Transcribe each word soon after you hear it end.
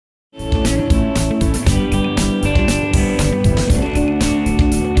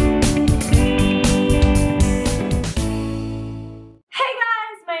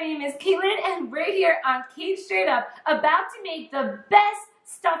on Cait Straight Up, about to make the best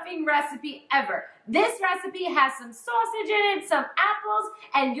stuffing recipe ever. This recipe has some sausage in it, some apples,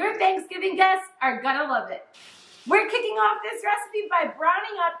 and your Thanksgiving guests are gonna love it. We're kicking off this recipe by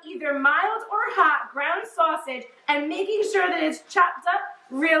browning up either mild or hot ground sausage and making sure that it's chopped up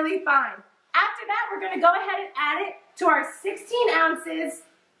really fine. After that, we're gonna go ahead and add it to our 16 ounces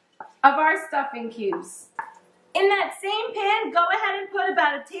of our stuffing cubes. In that same pan, go ahead and put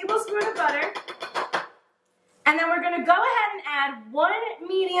about a tablespoon of butter. And then we're gonna go ahead and add 1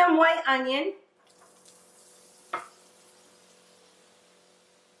 medium white onion,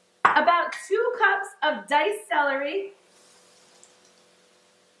 about 2 cups of diced celery,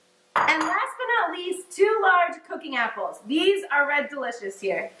 and last but not least, 2 large cooking apples. These are Red Delicious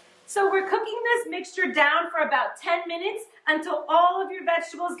here. So we're cooking this mixture down for about 10 minutes until all of your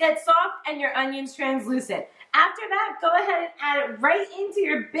vegetables get soft and your onions translucent. After that, go ahead and add it right into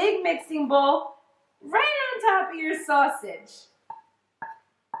your big mixing bowl, right on top of your sausage.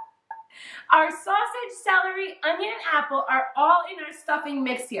 Our sausage, celery, onion, and apple are all in our stuffing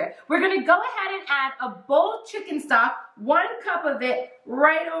mix here. We're gonna go ahead and add a bowl chicken stock, 1 cup of it,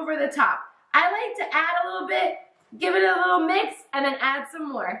 right over the top. I like to add a little bit, give it a little mix, and then add some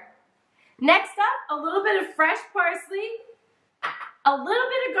more. Next up, a little bit of fresh parsley, a little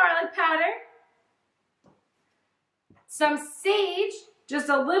bit of garlic powder, some sage, just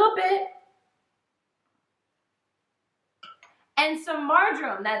a little bit, and some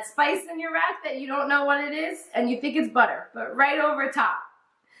marjoram, that spice in your rack that you don't know what it is and you think it's butter, but right over top.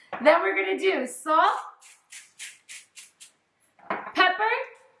 Then we're gonna do salt, pepper,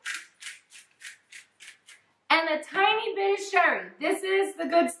 and a tiny bit of sherry. This is the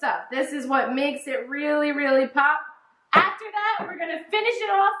good stuff. This is what makes it really, really pop. After that, we're gonna finish it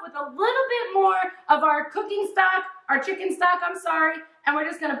off with a little bit more of our cooking stock, our chicken stock, I'm sorry, and we're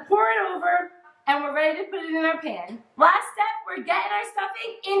just gonna pour it over and we're ready to put it in our pan. Last step, we're getting our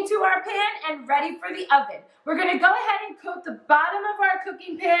stuffing into our pan and ready for the oven. We're gonna go ahead and coat the bottom of our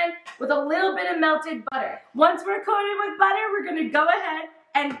cooking pan with a little bit of melted butter. Once we're coated with butter, we're gonna go ahead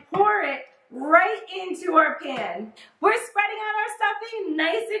and pour it right into our pan. We're spreading out our stuffing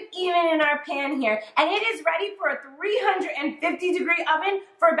nice and even in our pan here, and it is ready for a 350-degree oven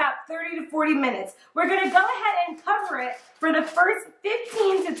for about 30 to 40 minutes. We're gonna go ahead and cover it for the first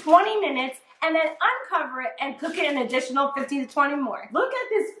 15 to 20 minutes, and then uncover it and cook it an additional 15 to 20 more. Look at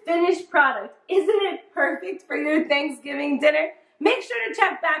this finished product. Isn't it perfect for your Thanksgiving dinner? Make sure to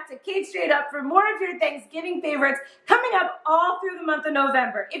check back to Cait Straight Up for more of your Thanksgiving favorites coming up all through the month of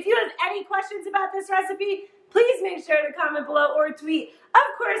November. If you have any questions about this recipe, please make sure to comment below or tweet.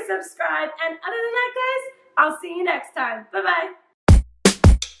 Of course, subscribe. And other than that, guys, I'll see you next time. Bye-bye.